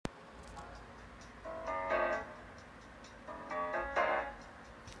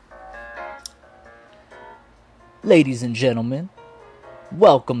Ladies and gentlemen,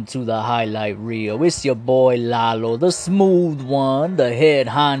 welcome to the highlight reel. It's your boy Lalo, the smooth one, the head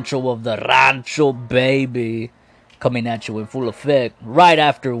honcho of the rancho, baby. Coming at you in full effect, right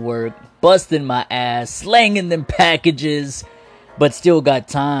after work, busting my ass, slanging them packages, but still got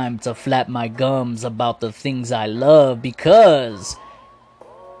time to flap my gums about the things I love because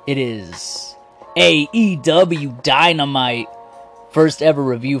it is AEW Dynamite. First ever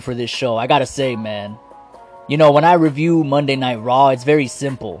review for this show. I gotta say, man, you know, when I review Monday Night Raw, it's very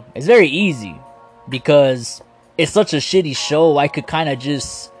simple. It's very easy because it's such a shitty show. I could kind of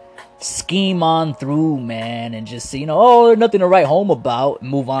just scheme on through, man, and just say, you know, oh, there's nothing to write home about, and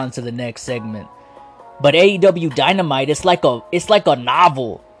move on to the next segment. But AEW Dynamite, it's like a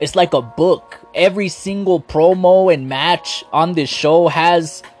novel. It's like a book. Every single promo and match on this show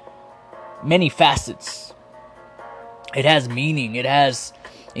has many facets. It has meaning. It has,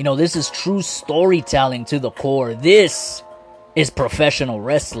 you know, this is true storytelling to the core. This is professional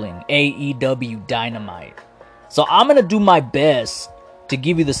wrestling, AEW Dynamite. So I'm going to do my best to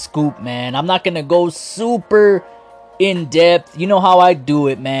give you the scoop, man. I'm not going to go super in depth. You know how I do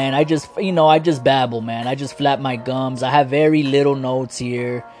it, man. I just babble, man. I just flap my gums. I have very little notes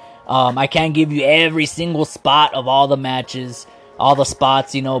here. I can't give you every single spot of all the matches, all the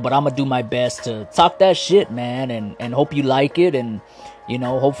spots, you know, but I'm going to do my best to talk that shit, man, and hope you like it, and, you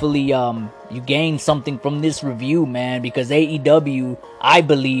know, hopefully you gain something from this review, man, because AEW, I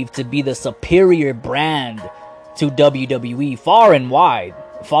believe, to be the superior brand to WWE, far and wide,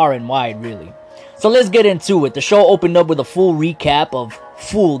 really. So let's get into it. The show opened up with a full recap of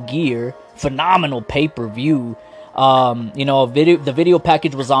Full Gear, phenomenal pay-per-view. You know, the video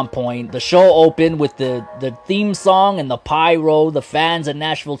package was on point. The show opened with the theme song and the pyro. The fans in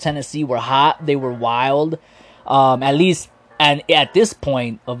Nashville, Tennessee were hot. They were wild. At least, and at this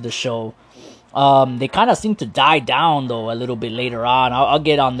point of the show, they kind of seem to die down, though, a little bit later on. I'll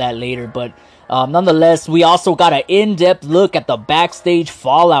get on that later, but nonetheless, we also got an in-depth look at the backstage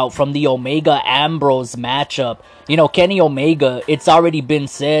fallout from the Omega Ambrose matchup. You know, Kenny Omega, it's already been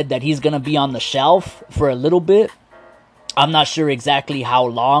said that he's going to be on the shelf for a little bit. I'm not sure exactly how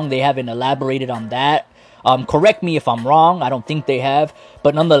long. They haven't elaborated on that. Correct me if I'm wrong. I don't think they have.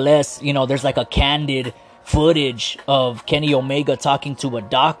 But nonetheless, you know, there's like a candid footage of Kenny Omega talking to a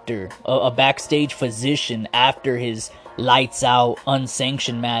doctor, a backstage physician, after his lights out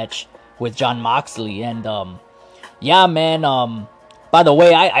unsanctioned match with Jon Moxley. And yeah, man, by the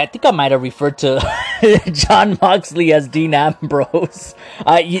way, I think I might have referred to Jon Moxley as Dean Ambrose.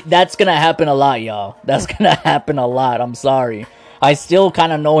 That's gonna happen a lot, y'all. That's gonna happen a lot. I'm sorry. I still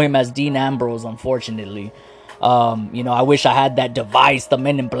kind of know him as Dean Ambrose, unfortunately. You know, I wish I had that device the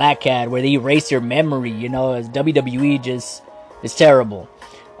Men in Black had, where they erase your memory. You know, as WWE just is terrible.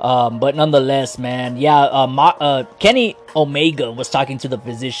 But nonetheless, man, yeah. Kenny Omega was talking to the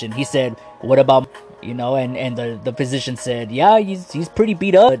physician. He said, "What about?" You know, and the physician said, "Yeah, he's pretty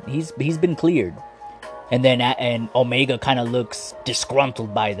beat up, but he's been cleared." And then and Omega kind of looks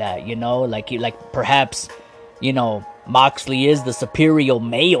disgruntled by that, you know, like perhaps, you know, Moxley is the superior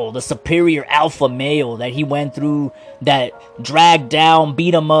male, the superior alpha male that he went through that dragged down,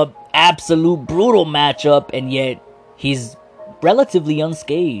 beat him up, absolute brutal matchup, and yet he's relatively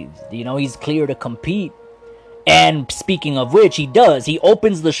unscathed. You know, he's clear to compete. And speaking of which, he does. He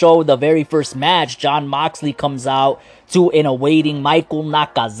opens the show with the very first match. Jon Moxley comes out to an awaiting Michael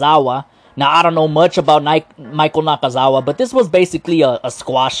Nakazawa. Now, I don't know much about Michael Nakazawa, but this was basically a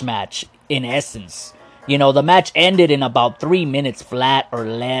squash match in essence. You know, the match ended in about 3 minutes flat or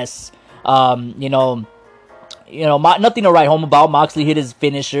less. You know, nothing to write home about. Moxley hit his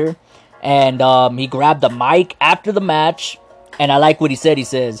finisher, and he grabbed the mic after the match. And I like what he said. He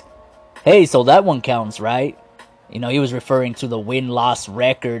says, "Hey, so that one counts, right?" You know, he was referring to the win-loss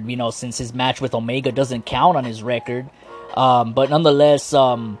record, you know, since his match with Omega doesn't count on his record. But nonetheless,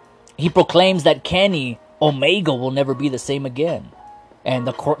 he proclaims that Kenny Omega will never be the same again. And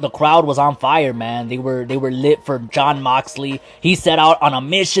the crowd was on fire, man. They were lit for Jon Moxley. He set out on a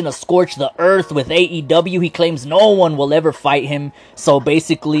mission to scorch the earth with AEW. He claims no one will ever fight him. So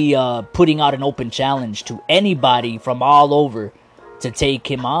basically, putting out an open challenge to anybody from all over to take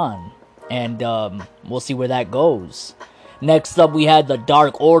him on. And we'll see where that goes. Next up, we had the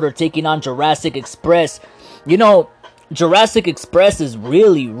Dark Order taking on Jurassic Express. You know, Jurassic Express is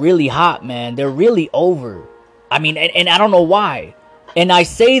really, really hot, man. They're really over. I mean, and I don't know why. And I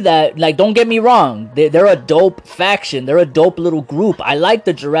say that, like, don't get me wrong. They're a dope faction. They're a dope little group. I like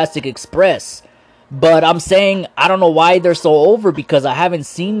the Jurassic Express. But I'm saying, I don't know why they're so over, because I haven't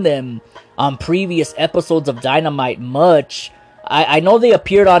seen them on previous episodes of Dynamite much. I know they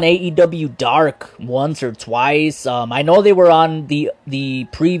appeared on AEW Dark once or twice. I know they were on the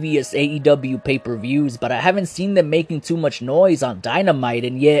previous AEW pay-per-views, but I haven't seen them making too much noise on Dynamite.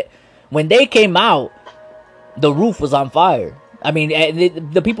 And yet, when they came out, the roof was on fire. I mean,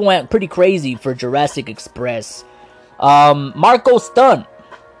 the people went pretty crazy for Jurassic Express. Marco Stunt.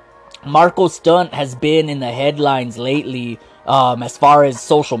 Marco Stunt has been in the headlines lately. As far as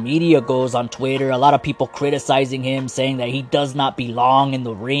social media goes on Twitter, a lot of people criticizing him, saying that he does not belong in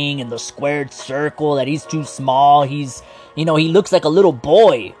the ring, in the squared circle, that he's too small. He's, he looks like a little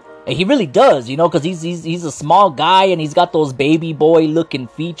boy. And he really does, because he's a small guy and he's got those baby boy looking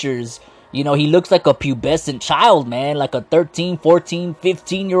features. He looks like a pubescent child, man, like a 13, 14,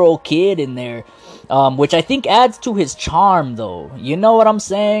 15-year-old kid in there, which I think adds to his charm, though. You know what I'm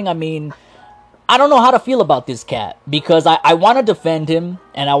saying? I mean, I don't know how to feel about this cat, because I want to defend him,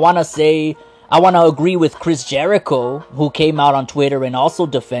 and I want to agree with Chris Jericho, who came out on Twitter and also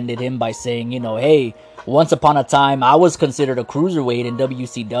defended him by saying, hey, once upon a time, I was considered a cruiserweight in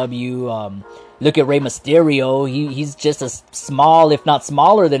WCW. Look at Rey Mysterio. He's just as small, if not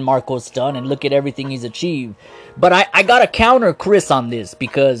smaller than Marco Stunt, and look at everything he's achieved. But I got to counter Chris on this,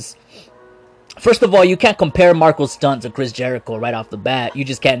 because first of all, you can't compare Marco Stunt to Chris Jericho right off the bat. You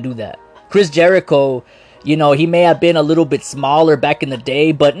just can't do that. Chris Jericho, he may have been a little bit smaller back in the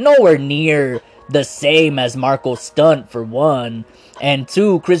day, but nowhere near the same as Marco Stunt, for one. And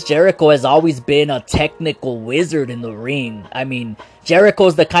two, Chris Jericho has always been a technical wizard in the ring. I mean,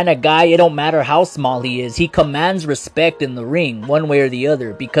 Jericho's the kind of guy, it don't matter how small he is, he commands respect in the ring, one way or the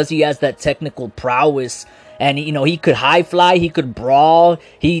other, because he has that technical prowess. And, he could high fly, he could brawl,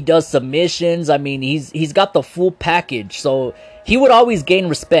 he does submissions. I mean, he's got the full package. So he would always gain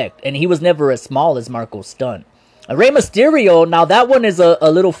respect, and he was never as small as Marco Stunt. Rey Mysterio, now that one is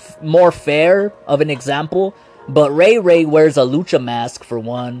a little more fair of an example, but Ray wears a lucha mask, for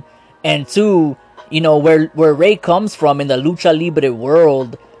one, and two, where Ray comes from in the lucha libre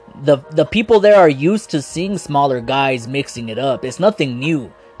world, the people there are used to seeing smaller guys mixing it up. It's nothing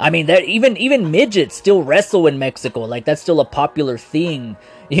new. I mean, even midgets still wrestle in Mexico. Like, that's still a popular thing,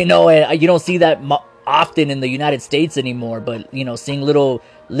 and you don't see that often in the United States anymore. But seeing little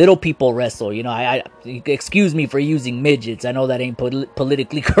people wrestle, I excuse me for using midgets. I know that ain't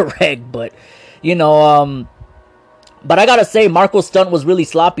politically correct, but but I gotta say, Marco Stunt was really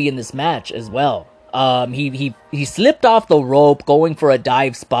sloppy in this match as well. He slipped off the rope going for a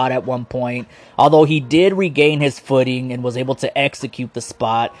dive spot at one point, although he did regain his footing and was able to execute the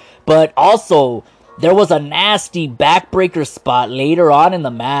spot. But also, there was a nasty backbreaker spot later on in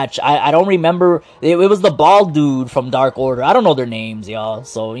the match. I don't remember. It was the bald dude from Dark Order. I don't know their names, y'all.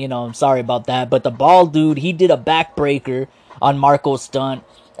 So, I'm sorry about that. But the bald dude, he did a backbreaker on Marco Stunt.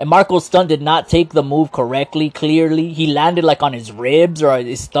 And Marco Stunt did not take the move correctly, clearly. He landed like on his ribs or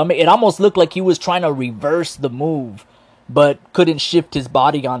his stomach. It almost looked like he was trying to reverse the move, but couldn't shift his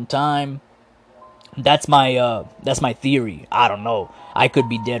body on time. That's my theory. I don't know. I could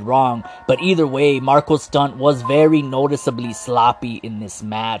be dead wrong. But either way, Marco Stunt was very noticeably sloppy in this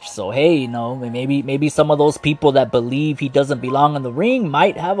match. So hey, maybe some of those people that believe he doesn't belong in the ring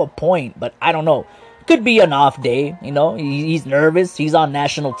might have a point, but I don't know. Could be an off day, he's nervous, he's on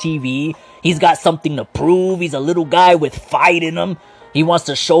national TV, he's got something to prove, he's a little guy with fight in him, he wants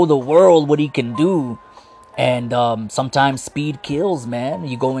to show the world what he can do, and sometimes speed kills, man.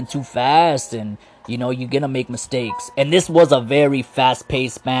 You going too fast, and you're gonna make mistakes, and this was a very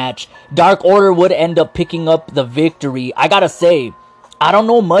fast-paced match. Dark Order would end up picking up the victory. I gotta say, I don't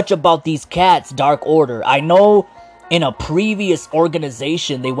know much about these cats, Dark Order. I know in a previous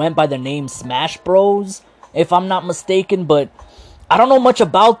organization, they went by the name Smash Bros, if I'm not mistaken, but I don't know much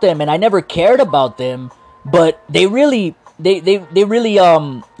about them, and I never cared about them, but they really,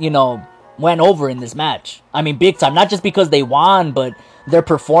 went over in this match. I mean, big time. Not just because they won, but their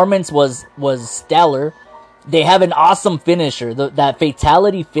performance was stellar. They have an awesome finisher. That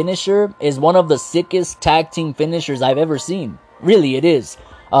fatality finisher is one of the sickest tag team finishers I've ever seen. Really, it is.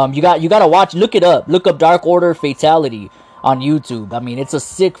 You gotta watch, look it up. Look up Dark Order Fatality on YouTube. I mean, it's a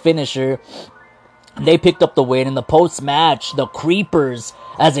sick finisher. They picked up the win. In the post-match, the Creepers,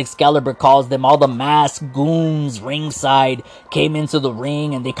 as Excalibur calls them, all the masked goons ringside came into the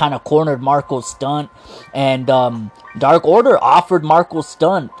ring, and they kind of cornered Marco Stunt. And Dark Order offered Marco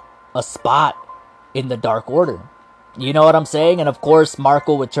Stunt a spot in the Dark Order. You know what I'm saying? And of course,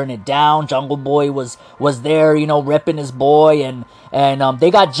 Marco would turn it down. Jungle Boy was there, repping his boy, and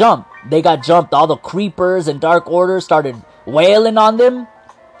they got jumped. All the Creepers and Dark Order started wailing on them,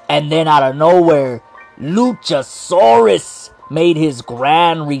 and then out of nowhere, Luchasaurus made his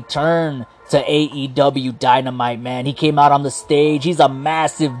grand return to AEW Dynamite, man. He came out on the stage. He's a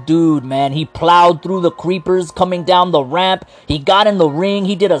massive dude, man. He plowed through the creepers coming down the ramp. He got in the ring.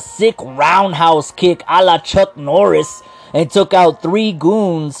 He did a sick roundhouse kick a la Chuck Norris and took out 3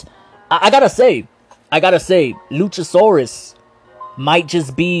 goons. I gotta say, Luchasaurus might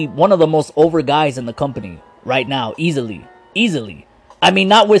just be one of the most over guys in the company right now. Easily. I mean,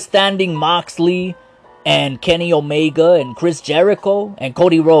 notwithstanding Moxley and Kenny Omega and Chris Jericho and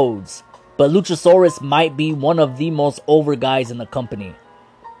Cody Rhodes, but Luchasaurus might be one of the most over guys in the company.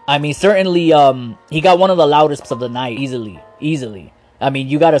 I mean, certainly, he got one of the loudest of the night, easily. I mean,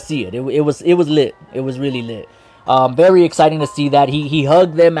 you gotta see it. It was lit. It was really lit. Very exciting to see that. He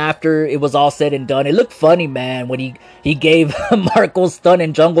hugged them after it was all said and done. It looked funny, man, when he gave Marco Stunt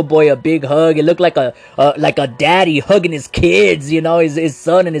and Jungle Boy a big hug. It looked like a daddy hugging his kids, you know, his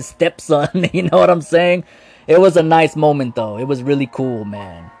son and his stepson. You know what I'm saying? It was a nice moment, though. It was really cool,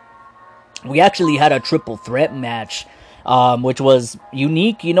 man. We actually had a triple threat match, which was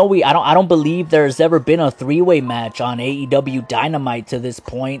unique. You know, I don't believe there's ever been a 3-way match on AEW Dynamite to this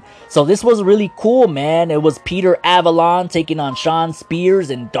point. So this was really cool, man. It was Peter Avalon taking on Shawn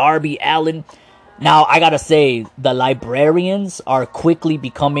Spears and Darby Allin. Now, I gotta say, the Librarians are quickly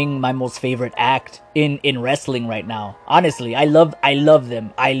becoming my most favorite act in wrestling right now. Honestly, I love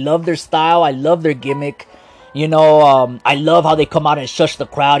them. I love their style. I love their gimmick. You know, I love how they come out and shush the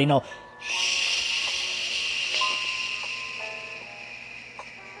crowd, you know.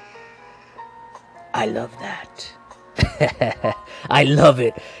 I love that. I love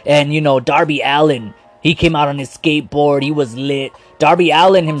it. And, you know, Darby Allin, he came out on his skateboard. He was lit. Darby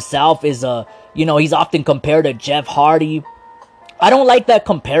Allin himself is he's often compared to Jeff Hardy. I don't like that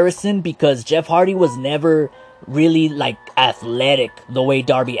comparison because Jeff Hardy was never really, like, athletic the way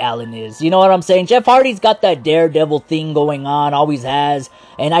Darby Allin is. You know what I'm saying? Jeff Hardy's got that daredevil thing going on, always has.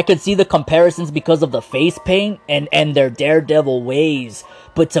 And I could see the comparisons because of the face paint and their daredevil ways.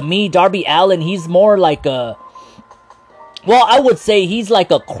 But to me, Darby Allin, he's more like I would say he's like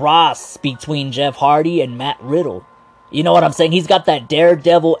a cross between Jeff Hardy and Matt Riddle. You know what I'm saying? He's got that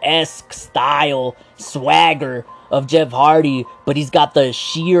daredevil-esque style, swagger of Jeff Hardy, but he's got the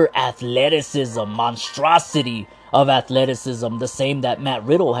sheer athleticism, monstrosity of athleticism, the same that Matt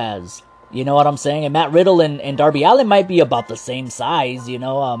Riddle has. You know what I'm saying? And Matt Riddle and Darby Allin might be about the same size, you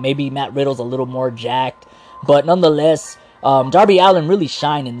know. Maybe Matt Riddle's a little more jacked, but nonetheless, Darby Allin really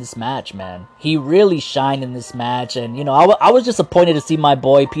shined in this match, man. He really shined in this match, and, you know, I was disappointed to see my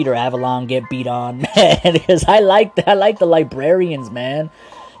boy Peter Avalon get beat on, man, because I like the Librarians, man.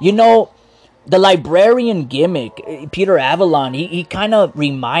 You know, the Librarian gimmick, Peter Avalon, he kind of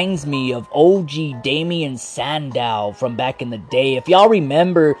reminds me of OG Damien Sandow from back in the day. If y'all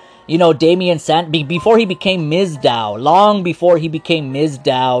remember, you know, Damien Sandow, before he became Mizdow, long before he became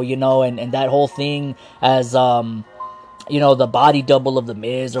Mizdow, you know, and that whole thing as, you know, the body double of the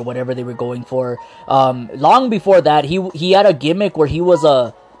Miz or whatever they were going for. Long before that, he had a gimmick where he was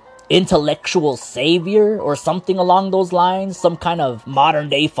a intellectual savior or something along those lines, some kind of modern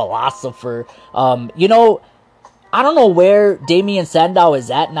day philosopher. You know, I don't know where Damien Sandow is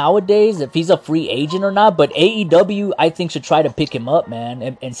at nowadays, if he's a free agent or not, but AEW, I think, should try to pick him up,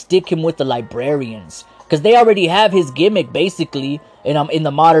 man, and stick him with the Librarians. Because they already have his gimmick, basically, in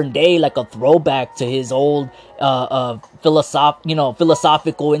the modern day, like a throwback to his old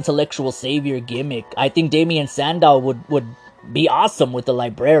philosophical, intellectual savior gimmick. I think Damien Sandow would be awesome with the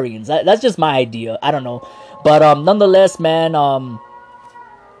Librarians. That's just my idea. I don't know. But nonetheless, man,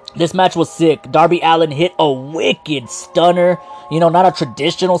 this match was sick. Darby Allin hit a wicked stunner. You know, not a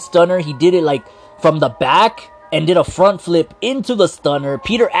traditional stunner. He did it, like, from the back and did a front flip into the stunner.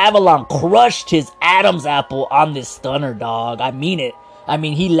 Peter Avalon crushed his Adam's apple on this stunner, dog. I mean it. I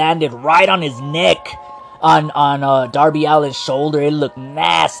mean, he landed right on his neck on Darby Allin's shoulder. It looked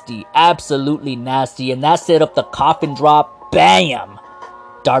nasty. Absolutely nasty. And that set up the coffin drop. Bam!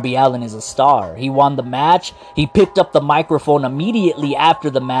 Darby Allin is a star. He won the match. He picked up the microphone immediately after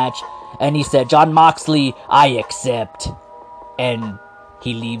the match, and he said, "Jon Moxley, I accept." And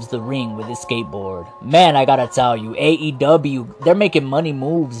he leaves the ring with his skateboard. Man, I gotta tell you, AEW, they're making money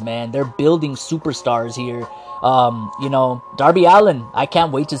moves, man. They're building superstars here. You know, Darby Allin, I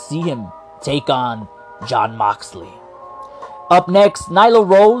can't wait to see him take on Jon Moxley. Up next, Nyla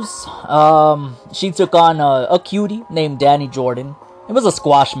Rose. She took on a cutie named Danny Jordan. It was a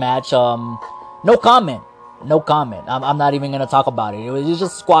squash match. No comment. I'm not even going to talk about it. It was just a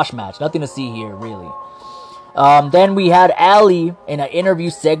squash match. Nothing to see here, really. Then we had Allie in an interview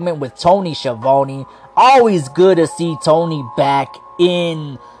segment with Tony Schiavone. Always good to see Tony back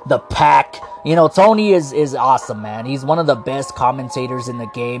in the Pack. You know, Tony is awesome, man. He's one of the best commentators in the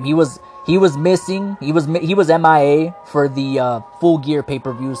game. He was missing. He was MIA for the Full Gear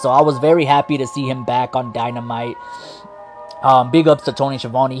pay-per-view, so I was very happy to see him back on Dynamite. Big ups to Tony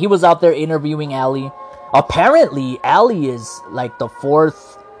Schiavone. He was out there interviewing Allie. Apparently, Allie is like the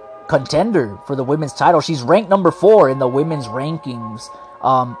 4th contender for the women's title. She's ranked number 4 in the women's rankings.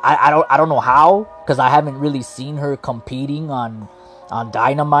 I don't know how, because I haven't really seen her competing on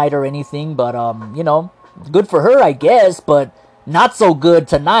Dynamite or anything, but you know, good for her, I guess, but not so good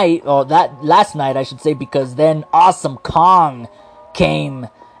tonight, or that last night I should say, because then Awesome Kong came,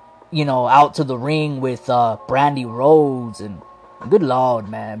 you know, out to the ring with Brandy Rhodes, and good lord,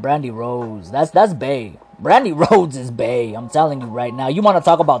 man, Brandy Rhodes, that's Bae. Brandy Rhodes is Bae, I'm telling you right now. You want to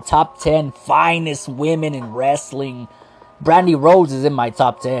talk about top 10 finest women in wrestling, Brandy Rhodes is in my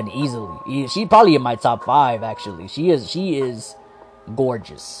top 10 easily. She's probably in my top 5, actually. She is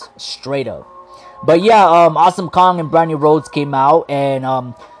gorgeous, straight up. But yeah, Awesome Kong and Brandy Rhodes came out,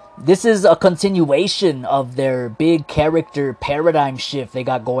 and this is a continuation of their big character paradigm shift they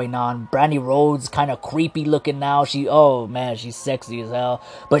got going on. Brandy Rhodes kind of creepy looking now. Oh man, she's sexy as hell.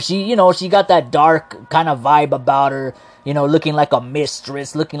 But she, you know, she got that dark kind of vibe about her. You know, looking like a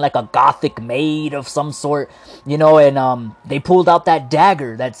mistress, looking like a gothic maid of some sort. You know, and they pulled out that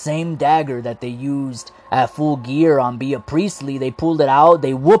dagger, that same dagger that they used at Full Gear on Bea Priestley. They pulled it out,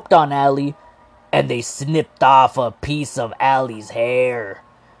 they whooped on Allie, and they snipped off a piece of Allie's hair.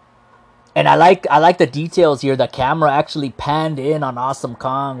 And I like the details here. The camera actually panned in on Awesome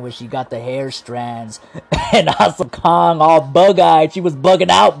Kong where she got the hair strands. And Awesome Kong all bug-eyed. She was bugging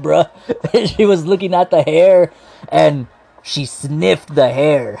out, bruh. She was looking at the hair and she sniffed the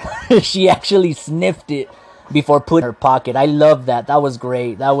hair. She actually sniffed it before putting it in her pocket. I love that. That was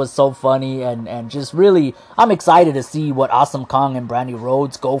great. That was so funny, and just really, I'm excited to see what Awesome Kong and Brandy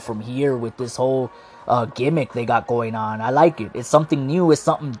Rhodes go from here with this whole gimmick they got going on. I like it. It's something new. It's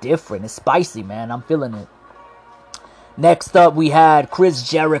something different. It's spicy, man. I'm feeling it. Next up, we had Chris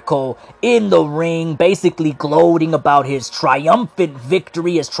Jericho in the ring, basically gloating about his triumphant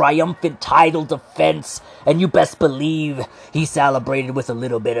victory, his triumphant title defense, and you best believe he celebrated with a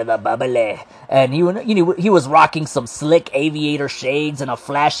little bit of the bubbly. And he was rocking some slick aviator shades and a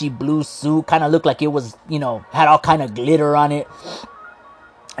flashy blue suit, kind of looked like it was, you know, had all kind of glitter on it.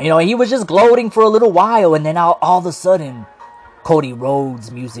 You know, he was just gloating for a little while, and then all of a sudden, Cody Rhodes'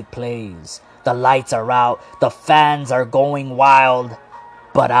 music plays. The lights are out, the fans are going wild,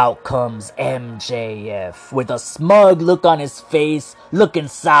 but out comes MJF with a smug look on his face, looking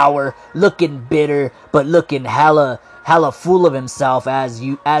sour, looking bitter, but looking hella full of himself as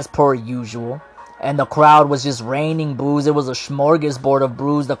per usual. And the crowd was just raining boos. It was a smorgasbord of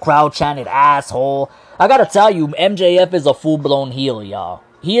boos. The crowd chanted asshole. I gotta tell you, MJF is a full-blown heel, y'all.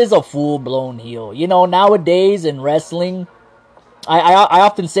 He is a full-blown heel. You know, nowadays in wrestling, I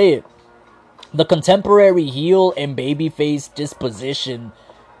often say it, the contemporary heel and babyface disposition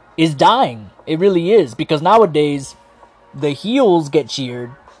is dying. It really is. Because nowadays, the heels get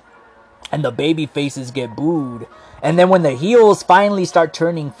cheered and the babyfaces get booed. And then when the heels finally start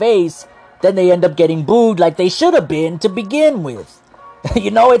turning face, then they end up getting booed like they should have been to begin with.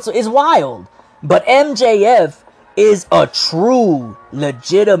 You know, it's wild. But MJF is a true,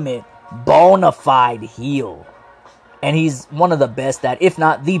 legitimate, bona fide heel. And he's one of the best at, if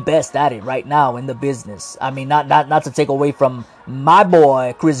not the best at it right now in the business. I mean, not to take away from my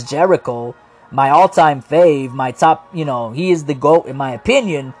boy, Chris Jericho, my all-time fave, my top, you know, he is the GOAT in my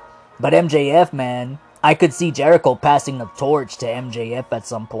opinion. But MJF, man, I could see Jericho passing the torch to MJF at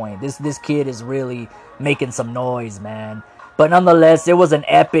some point. This kid is really making some noise, man. But nonetheless, it was an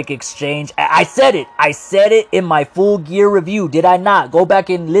epic exchange. I said it in my Full Gear review. Did I not? Go back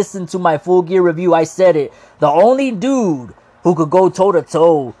and listen to my Full Gear review. I said it. The only dude who could go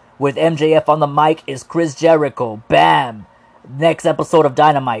toe-to-toe with MJF on the mic is Chris Jericho. Bam. Next episode of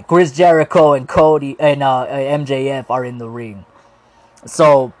Dynamite. Chris Jericho and Cody and MJF are in the ring.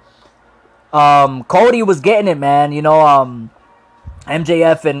 So, Cody was getting it, man. You know,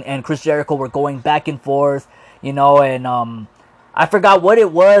 MJF and Chris Jericho were going back and forth. You know, and I forgot what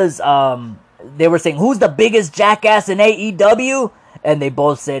it was. They were saying, who's the biggest jackass in AEW? And they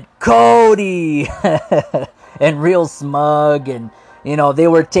both said, Cody! And real smug. And, you know, they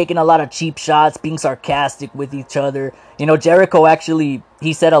were taking a lot of cheap shots, being sarcastic with each other. You know, Jericho actually,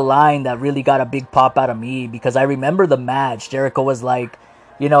 he said a line that really got a big pop out of me. Because I remember the match. Jericho was like,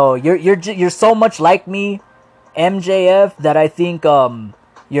 you know, you're so much like me, MJF, that I think,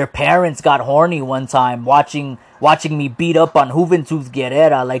 your parents got horny one time watching me beat up on Juventud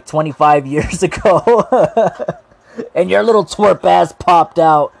Guerrera like 25 years ago. and your little twerp ass popped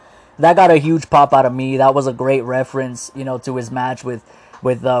out. That got a huge pop out of me. That was a great reference, you know, to his match with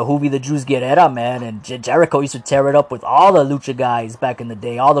Juvi the Juice Guerrera, man. And Jericho used to tear it up with all the lucha guys back in the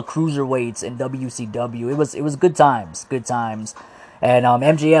day, all the cruiserweights in WCW. It was good times, good times. And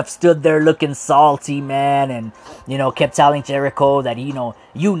MJF stood there looking salty, man, and, you know, kept telling Jericho that, you know,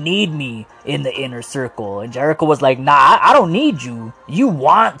 you need me in the inner circle. And Jericho was like, nah, I don't need you. You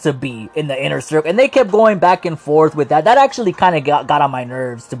want to be in the inner circle. And they kept going back and forth with that. That actually kind of got on my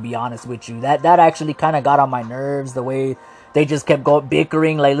nerves, to be honest with you. That actually kind of got on my nerves, the way they just kept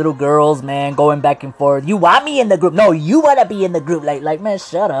bickering like little girls, man, going back and forth. You want me in the group? No, you want to be in the group. Like, man,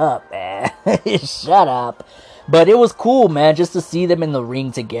 shut up, man. Shut up. But it was cool, man, just to see them in the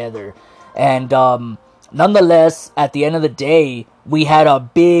ring together. And nonetheless, at the end of the day, we had a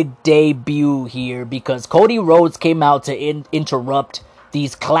big debut here because Cody Rhodes came out to interrupt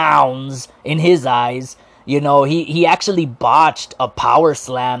these clowns, in his eyes. You know, he actually botched a power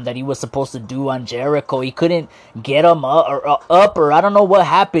slam that he was supposed to do on Jericho. He couldn't get him up, or I don't know what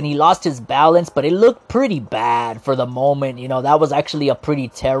happened. He lost his balance, but it looked pretty bad for the moment. You know, that was actually a pretty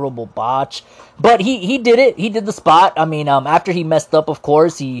terrible botch. But he did it. He did the spot. I mean, after he messed up, of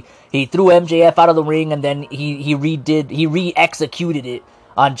course, he threw MJF out of the ring, and then he re-executed it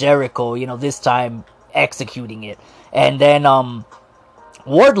on Jericho. You know, this time executing it. And then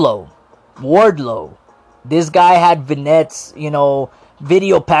Wardlow. This guy had vignettes, you know,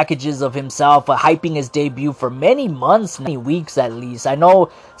 video packages of himself hyping his debut for many months, many weeks at least. I know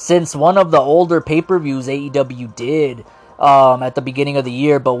since one of the older pay-per-views AEW did at the beginning of the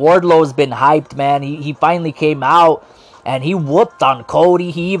year, but Wardlow's been hyped, man. He finally came out and he whooped on Cody.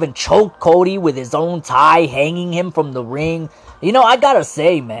 He even choked Cody with his own tie, hanging him from the ring. You know, I gotta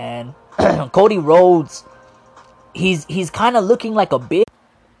say, man, Cody Rhodes, he's kind of looking like a bitch.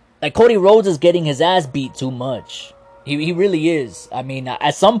 Like, Cody Rhodes is getting his ass beat too much. He really is. I mean,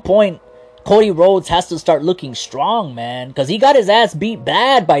 at some point, Cody Rhodes has to start looking strong, man. Because he got his ass beat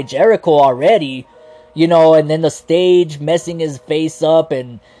bad by Jericho already. You know, and then the stage messing his face up.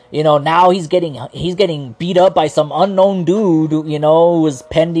 And, you know, now he's getting beat up by some unknown dude, you know, who was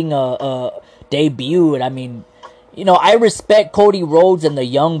pending a debut. And, I mean, you know, I respect Cody Rhodes and the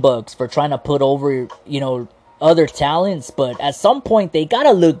Young Bucks for trying to put over, you know, other talents, but at some point they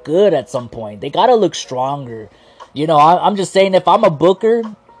gotta look good. At some point they gotta look stronger. You know, I'm just saying, if I'm a booker,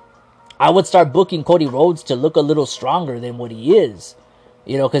 I would start booking Cody Rhodes to look a little stronger than what he is.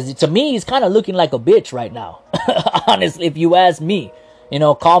 You know, because to me he's kind of looking like a bitch right now. Honestly, if you ask me, you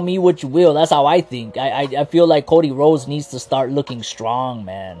know, call me what you will, that's how I think. I feel like Cody Rhodes needs to start looking strong,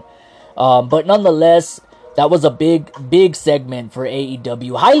 man. But nonetheless, that was a big segment for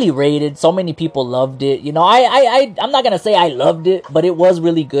AEW. Highly rated. So many people loved it. You know, I'm not going to say I loved it, but it was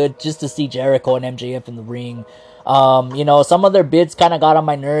really good just to see Jericho and MJF in the ring. You know, some of their bits kind of got on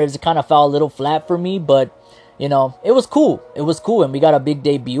my nerves. It kind of fell a little flat for me, but, you know, it was cool. It was cool, and we got a big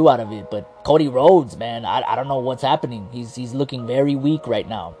debut out of it. But Cody Rhodes, man, I don't know what's happening. He's looking very weak right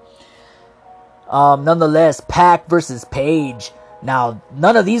now. Nonetheless, Pac versus Page. Now,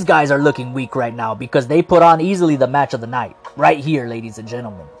 none of these guys are looking weak right now because they put on easily the match of the night. Right here, ladies and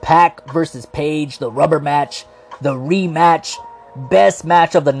gentlemen. Pac versus Page, the rubber match, the rematch, best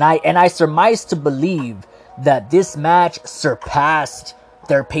match of the night. And I surmise to believe that this match surpassed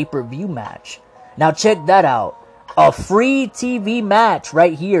their pay-per-view match. Now, check that out. A free TV match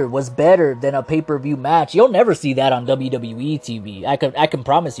right here was better than a pay-per-view match. You'll never see that on WWE TV. I can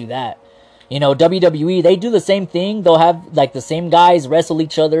promise you that. You know, WWE, they do the same thing. They'll have, like, the same guys wrestle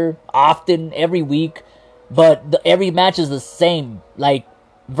each other often, every week. But every match is the same. Like,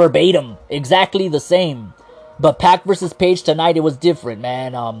 verbatim. Exactly the same. But Pac versus Page tonight, it was different,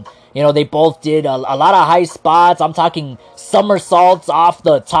 man. You know, they both did a lot of high spots. I'm talking somersaults off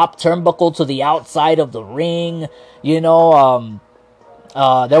the top turnbuckle to the outside of the ring. You know,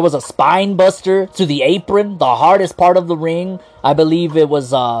 there was a spine buster to the apron, the hardest part of the ring. I believe it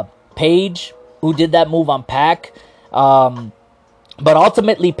was Page who did that move on Pac. But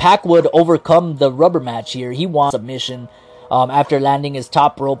ultimately, Pac would overcome the rubber match here. He won submission after landing his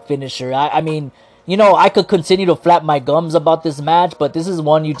top rope finisher. I mean, you know, I could continue to flap my gums about this match, but this is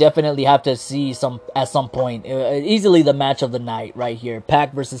one you definitely have to see at some point. Easily the match of the night right here.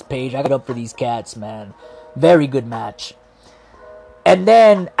 Pac versus Page. I got up for these cats, man. Very good match. And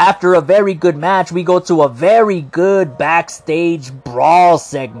then, after a very good match, we go to a very good backstage brawl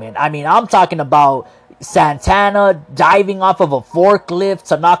segment. I mean, I'm talking about Santana diving off of a forklift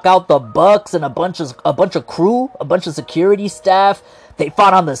to knock out the Bucks and a bunch of crew, a bunch of security staff. They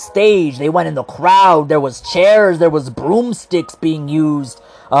fought on the stage. They went in the crowd. There was chairs. There was broomsticks being used.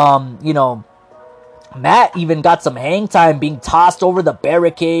 You know, Matt even got some hang time being tossed over the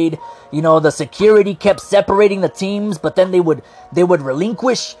barricade. You know, the security kept separating the teams, but then they would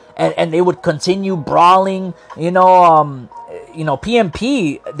relinquish and they would continue brawling.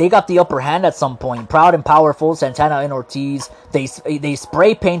 PMP, they got the upper hand at some point. Proud and Powerful, Santana and Ortiz, they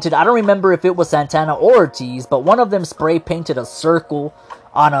spray painted. I don't remember if it was Santana or Ortiz, but one of them spray painted a circle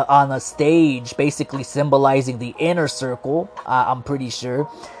on a stage, basically symbolizing the inner circle. I'm pretty sure.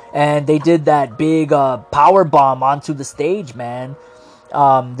 And they did that big power bomb onto the stage, man.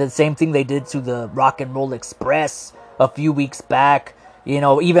 The same thing they did to the Rock and Roll Express a few weeks back. You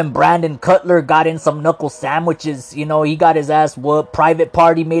know, even Brandon Cutler got in some knuckle sandwiches. You know, he got his ass whooped. Private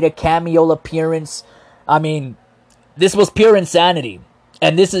Party made a cameo appearance. I mean, this was pure insanity.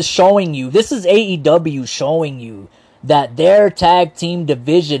 And this is AEW showing you that their tag team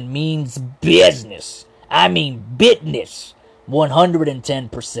division means business. I mean, business.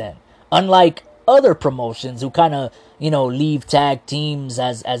 110%. Unlike other promotions who kind of, leave tag teams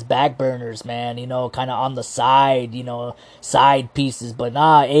as back burners, man, kind of on the side, side pieces. But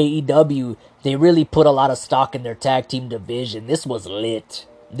nah, AEW, they really put a lot of stock in their tag team division. This was lit.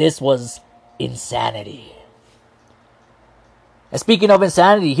 This was insanity. And speaking of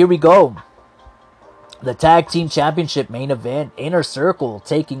insanity, here we go. The Tag Team Championship main event, Inner Circle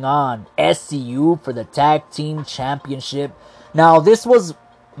taking on SCU for the Tag Team Championship. Now, this was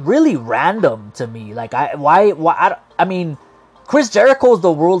really random to me. Like, I mean, Chris Jericho is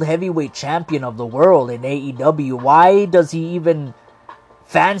the World Heavyweight Champion of the world in AEW. Why does he even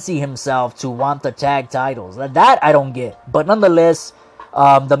fancy himself to want the tag titles? That I don't get. But nonetheless,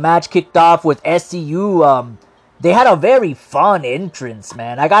 the match kicked off with SCU. They had a very fun entrance,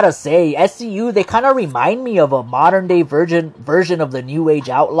 man. I gotta say, SCU, they kind of remind me of a modern-day version of the New Age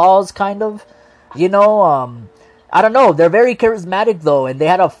Outlaws, kind of. I don't know. They're very charismatic, though, and they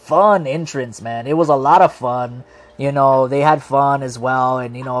had a fun entrance, man. It was a lot of fun. They had fun as well,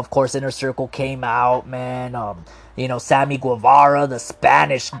 and, of course, Inner Circle came out, man. Sammy Guevara, the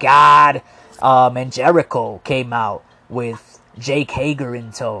Spanish God, and Jericho came out with Jake Hager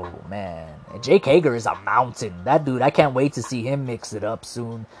in tow, man. And Jake Hager is a mountain. That dude, I can't wait to see him mix it up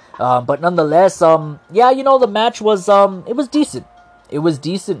soon. But nonetheless, the match was, it was decent. It was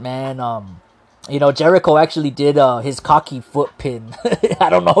decent, man. Jericho actually did his cocky foot pin. I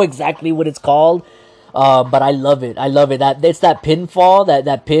don't know exactly what it's called, but I love it. I love it. It's that pinfall,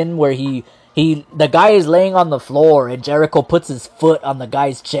 that pin where the guy is laying on the floor and Jericho puts his foot on the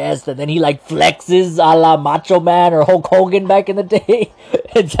guy's chest and then he like flexes a la Macho Man or Hulk Hogan back in the day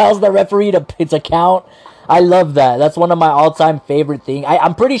and tells the referee it's a count. I love that. That's one of my all-time favorite things.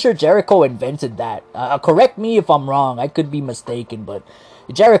 I'm pretty sure Jericho invented that. Correct me if I'm wrong. I could be mistaken, but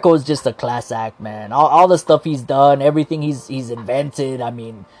Jericho is just a class act, man. All the stuff he's done, everything he's invented. I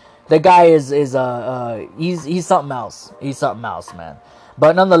mean, the guy is he's something else. He's something else, man.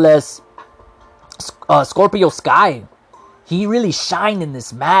 But nonetheless, Scorpio Sky, he really shined in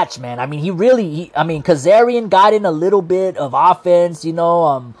this match, man. I mean, Kazarian got in a little bit of offense,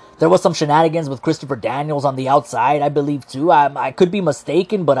 there was some shenanigans with Christopher Daniels on the outside, I believe, too. I could be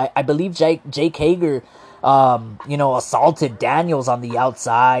mistaken, but I believe Jake Hager, assaulted Daniels on the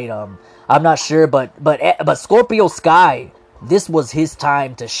outside. I'm not sure, but Scorpio Sky, this was his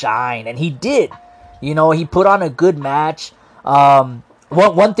time to shine, and he did. He put on a good match. One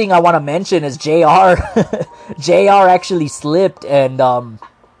thing I want to mention is JR. JR actually slipped, and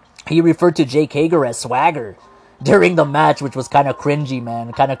he referred to Jake Hager as swagger during the match, which was kind of cringy,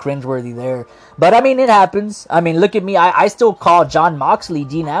 man. Kind of cringeworthy there. But, I mean, it happens. I mean, look at me. I still call Jon Moxley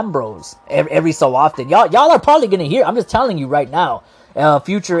Dean Ambrose every so often. Y'all are probably going to hear. I'm just telling you right now.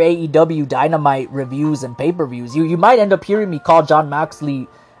 Future AEW Dynamite reviews and pay-per-views. You might end up hearing me call Jon Moxley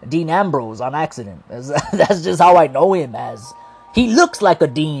Dean Ambrose on accident. That's just how I know him as. He looks like a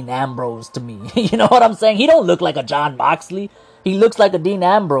Dean Ambrose to me. You know what I'm saying? He don't look like a Jon Moxley. He looks like a Dean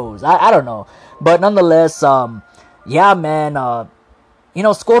Ambrose. I don't know. But nonetheless, yeah, man.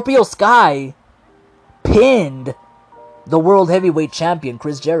 Scorpio Sky pinned the World Heavyweight Champion,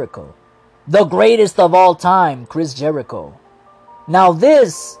 Chris Jericho. The greatest of all time, Chris Jericho. Now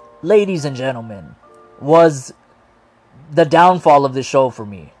this, ladies and gentlemen, was the downfall of the show for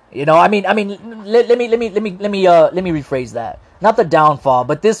me. Let me rephrase that. Not the downfall,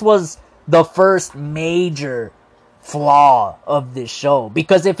 but this was the first major flaw of this show.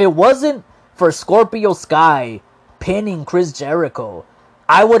 Because if it wasn't for Scorpio Sky pinning Chris Jericho,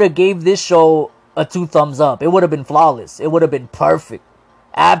 I would have gave this show a 2 thumbs up. It would have been flawless. It would have been perfect.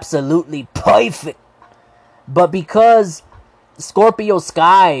 Absolutely perfect. But because Scorpio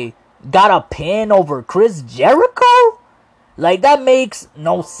Sky got a pin over Chris Jericho, like, that makes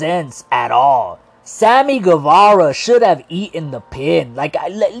no sense at all. Sammy Guevara should have eaten the pin. Like,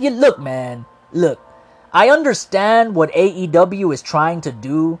 look, man. Look, I understand what AEW is trying to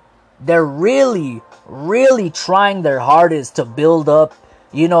do. They're really, really trying their hardest to build up,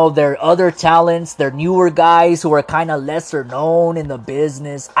 you know, their other talents, their newer guys who are kind of lesser known in the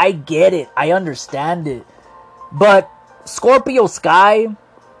business. I get it. I understand it. But Scorpio Sky,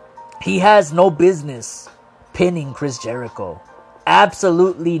 he has no business pinning Chris Jericho.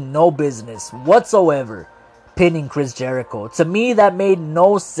 Absolutely no business whatsoever pinning Chris Jericho. To me, that made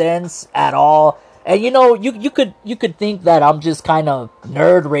no sense at all. And you know, you could think that I'm just kind of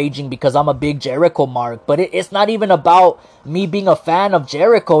nerd raging because I'm a big Jericho mark, but it's not even about me being a fan of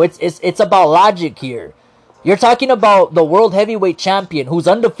Jericho. It's about logic here. You're talking about the World Heavyweight Champion who's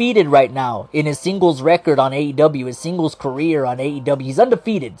undefeated right now in his singles record on AEW, his singles career on AEW. He's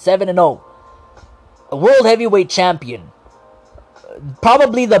undefeated, 7-0. A World Heavyweight Champion.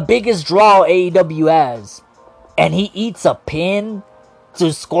 Probably the biggest draw AEW has. And he eats a pin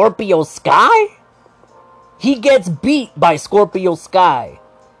to Scorpio Sky? He gets beat by Scorpio Sky.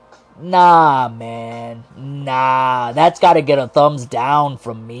 Nah, man. Nah. That's gotta get a thumbs down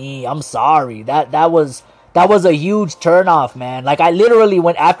from me. I'm sorry. That was a huge turnoff, man. Like, I literally,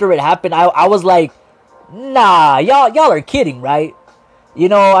 when after it happened, I was like, nah, y'all are kidding, right? You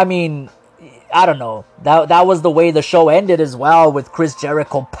know, I mean, I don't know. That was the way the show ended as well, with Chris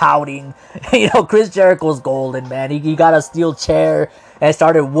Jericho pouting. You know, Chris Jericho's golden, man. He got a steel chair and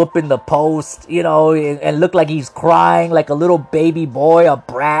started whooping the post, you know, and looked like he's crying like a little baby boy, a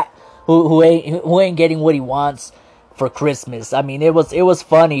brat who ain't getting what he wants for Christmas. I mean, it was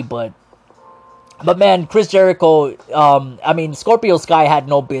funny, but man, Chris Jericho, I mean, Scorpio Sky had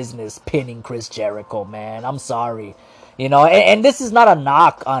no business pinning Chris Jericho, man. I'm sorry. You know, and this is not a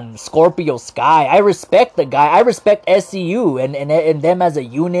knock on Scorpio Sky. I respect the guy. I respect SCU and them as a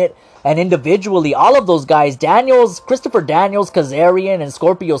unit and individually. All of those guys, Christopher Daniels, Kazarian, and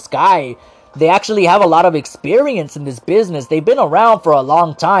Scorpio Sky, they actually have a lot of experience in this business. They've been around for a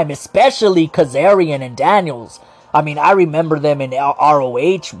long time, especially Kazarian and Daniels. I mean, I remember them in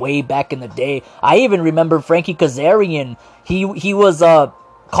ROH way back in the day. I even remember Frankie Kazarian. He was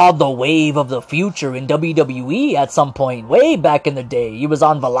called the Wave of the Future in WWE at some point, way back in the day. He was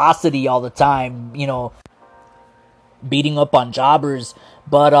on Velocity all the time, you know, beating up on jobbers.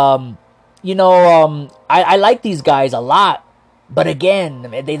 But, you know, I like these guys a lot. But again,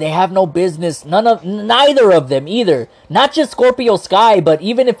 they have no business, neither of them either. Not just Scorpio Sky, but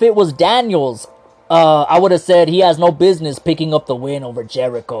even if it was Daniels, I would have said he has no business picking up the win over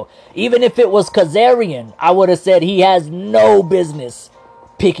Jericho. Even if it was Kazarian, I would have said he has no business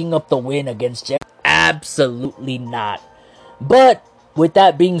picking up the win against Jericho. Absolutely not. But with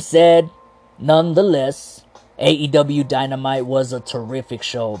that being said, nonetheless, AEW Dynamite was a terrific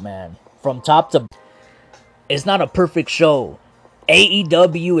show, man. From top to... It's not a perfect show.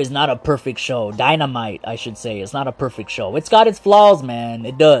 AEW is not a perfect show. Dynamite, I should say, is not a perfect show. It's got its flaws, man.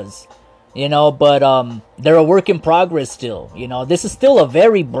 It does. You know, but they're a work in progress still. You know, this is still a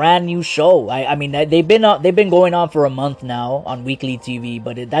very brand new show. I mean, they've been going on for a month now on weekly TV,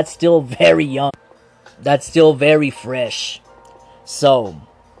 but that's still very young. That's still very fresh. So,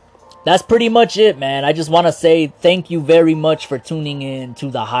 that's pretty much it, man. I just want to say thank you very much for tuning in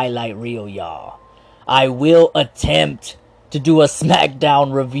to the highlight reel, y'all. I will attempt to do a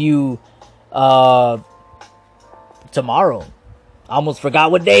SmackDown review tomorrow. I almost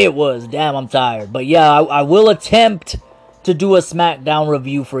forgot what day it was. Damn, I'm tired. But yeah, I will attempt to do a SmackDown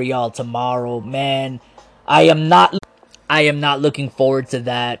review for y'all tomorrow. Man, I am not looking forward to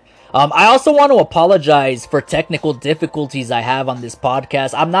that. I also want to apologize for technical difficulties I have on this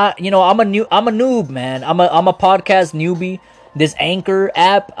podcast. I'm not, you know, I'm a noob, man. I'm a podcast newbie. This Anchor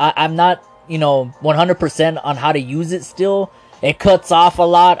app, I'm not, you know, 100% on how to use it still. It cuts off a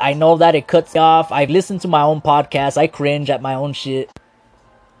lot. I know that it cuts off. I've listened to my own podcast. I cringe at my own shit.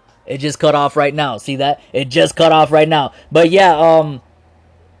 It just cut off right now. See that? It just cut off right now. But yeah,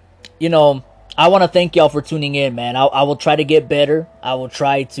 you know, I want to thank y'all for tuning in, man. I will try to get better. I will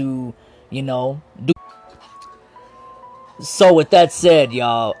try to, you know, do. So with that said,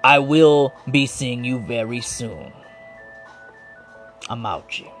 y'all, I will be seeing you very soon. I'm out,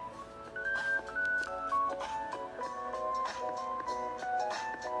 G.